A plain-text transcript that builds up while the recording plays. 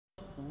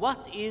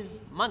what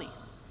is money?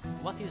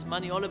 What is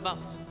money all about?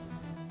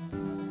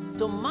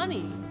 So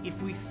money,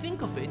 if we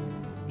think of it,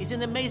 is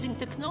an amazing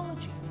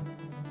technology.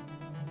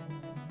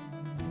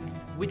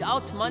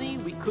 Without money,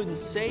 we couldn't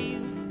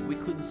save, we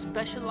couldn't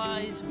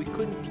specialize, we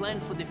couldn't plan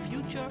for the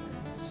future.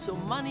 So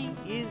money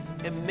is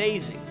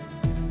amazing.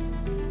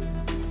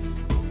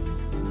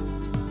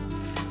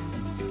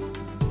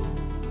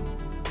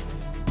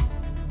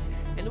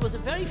 And there was a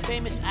very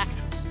famous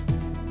actress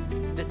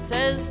that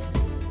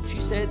she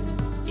said,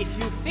 if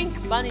you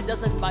think money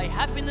doesn't buy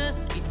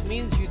happiness, it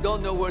means you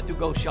don't know where to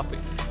go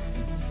shopping.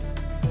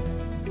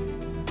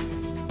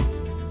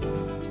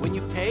 When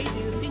you pay, do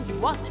you think,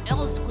 what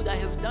else could I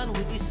have done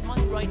with this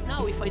money right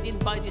now if I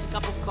didn't buy this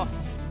cup of coffee?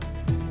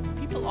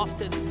 People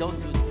often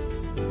don't do that.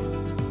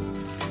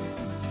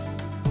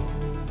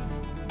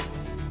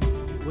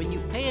 When you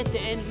pay at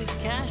the end with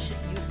cash,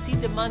 you see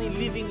the money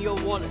leaving your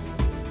wallet.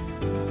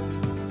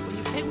 When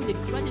you pay with a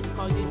credit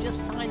card, you're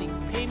just signing.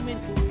 Payment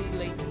will be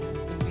late.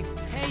 When we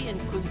pay and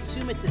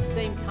consume at the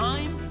same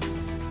time,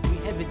 we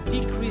have a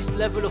decreased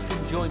level of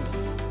enjoyment.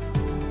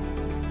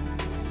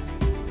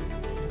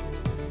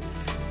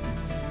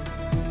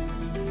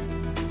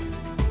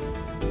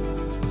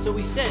 So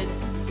we said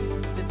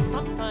that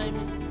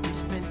sometimes we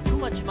spend too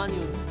much money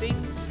on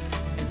things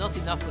and not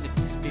enough on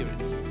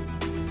experience.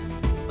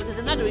 But there's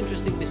another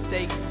interesting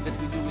mistake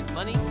that we do with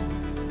money,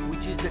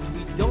 which is that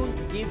we don't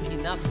give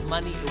enough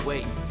money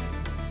away.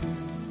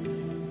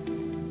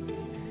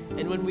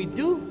 And when we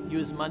do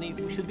use money,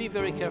 we should be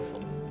very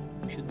careful.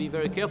 We should be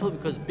very careful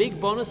because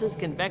big bonuses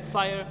can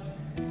backfire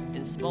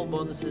and small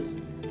bonuses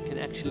can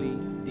actually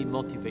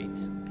demotivate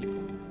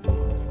people.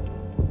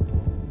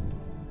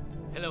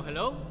 Hello,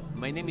 hello.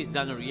 My name is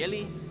Ask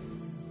Ariely.